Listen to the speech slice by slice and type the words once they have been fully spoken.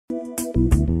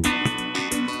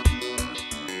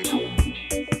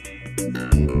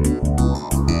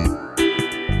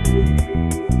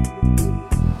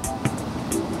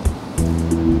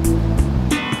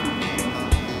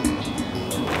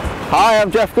Hi,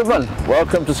 I'm Jeff Goodman.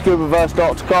 Welcome to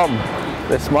scubaverse.com.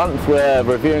 This month we're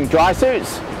reviewing dry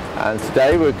suits, and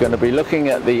today we're going to be looking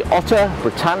at the Otter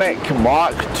Britannic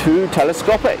MK2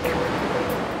 Telescopic.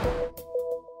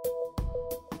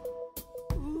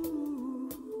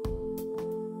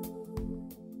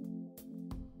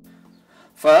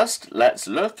 First, let's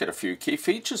look at a few key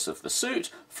features of the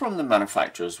suit from the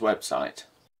manufacturer's website.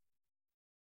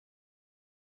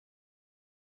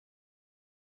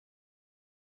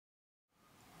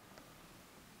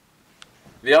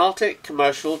 The Arctic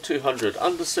Commercial 200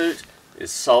 undersuit is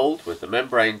sold with the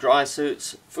membrane dry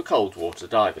suits for cold water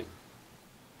diving.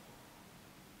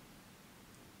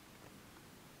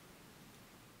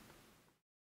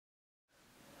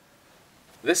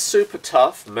 This super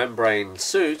tough membrane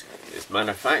suit is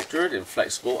manufactured in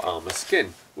flexible armour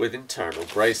skin with internal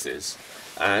braces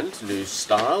and new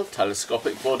style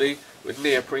telescopic body with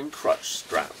neoprene crutch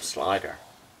strap slider.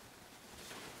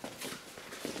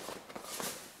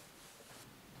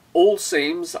 All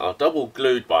seams are double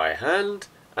glued by hand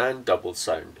and double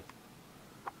sewn.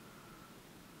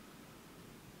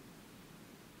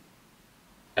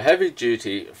 A heavy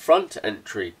duty front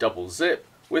entry double zip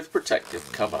with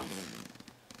protective cover.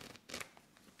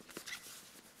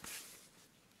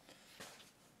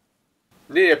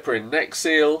 Neoprene neck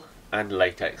seal and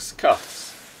latex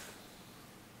cuffs.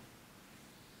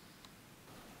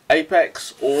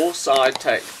 Apex or side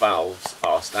tech valves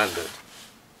are standard.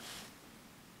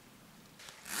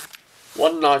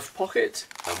 One knife pocket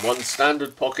and one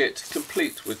standard pocket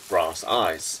complete with brass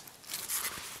eyes.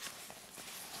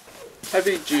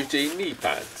 Heavy duty knee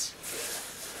pads.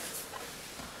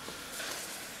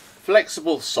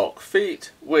 Flexible sock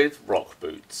feet with rock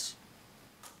boots.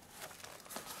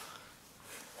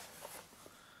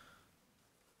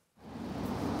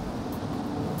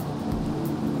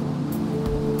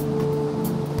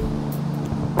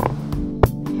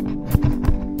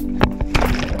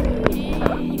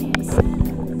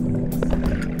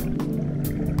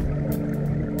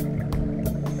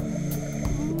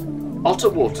 Otter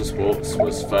Watersports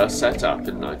was first set up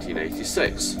in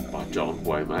 1986 by John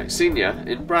Womack Sr.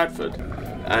 in Bradford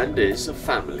and is a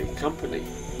family company.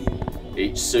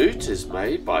 Each suit is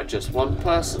made by just one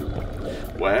person,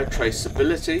 where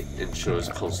traceability ensures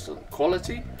constant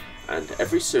quality, and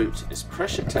every suit is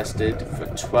pressure tested for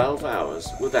 12 hours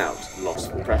without loss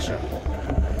of pressure.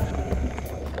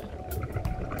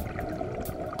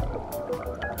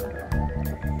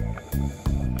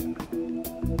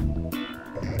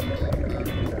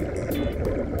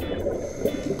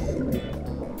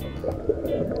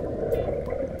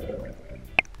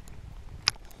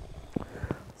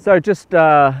 So just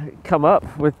come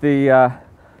up with the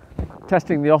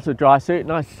testing the Otter dry suit.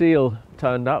 Nice seal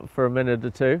turned up for a minute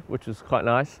or two, which was quite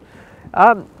nice.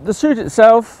 The suit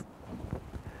itself,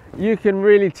 you can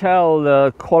really tell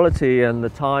the quality and the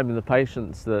time and the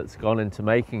patience that's gone into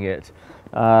making it.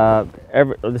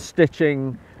 The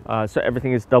stitching, so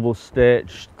everything is double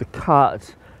stitched. The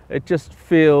cut, it just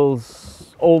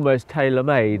feels almost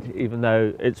tailor-made, even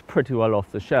though it's pretty well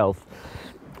off the shelf.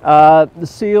 The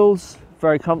seals,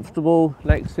 very comfortable.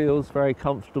 Neck seals, very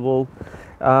comfortable.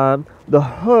 The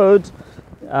hood,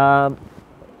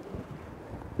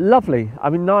 lovely. I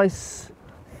mean, nice,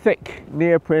 thick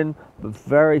neoprene, but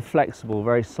very flexible,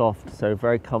 very soft, so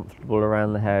very comfortable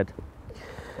around the head.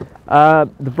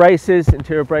 The braces,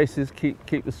 interior braces,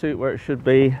 keep the suit where it should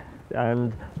be,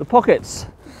 and the pockets,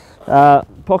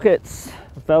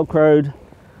 velcroed,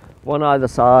 one either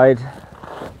side.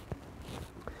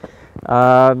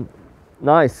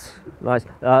 Nice.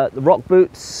 The rock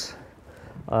boots,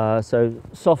 so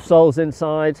soft soles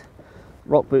inside,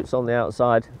 rock boots on the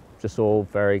outside, just all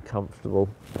very comfortable.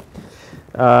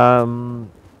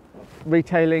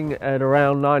 Retailing at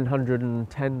around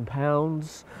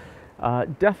 £910,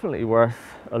 definitely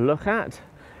worth a look at.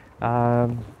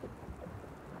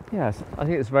 Yes, I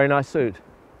think it's a very nice suit.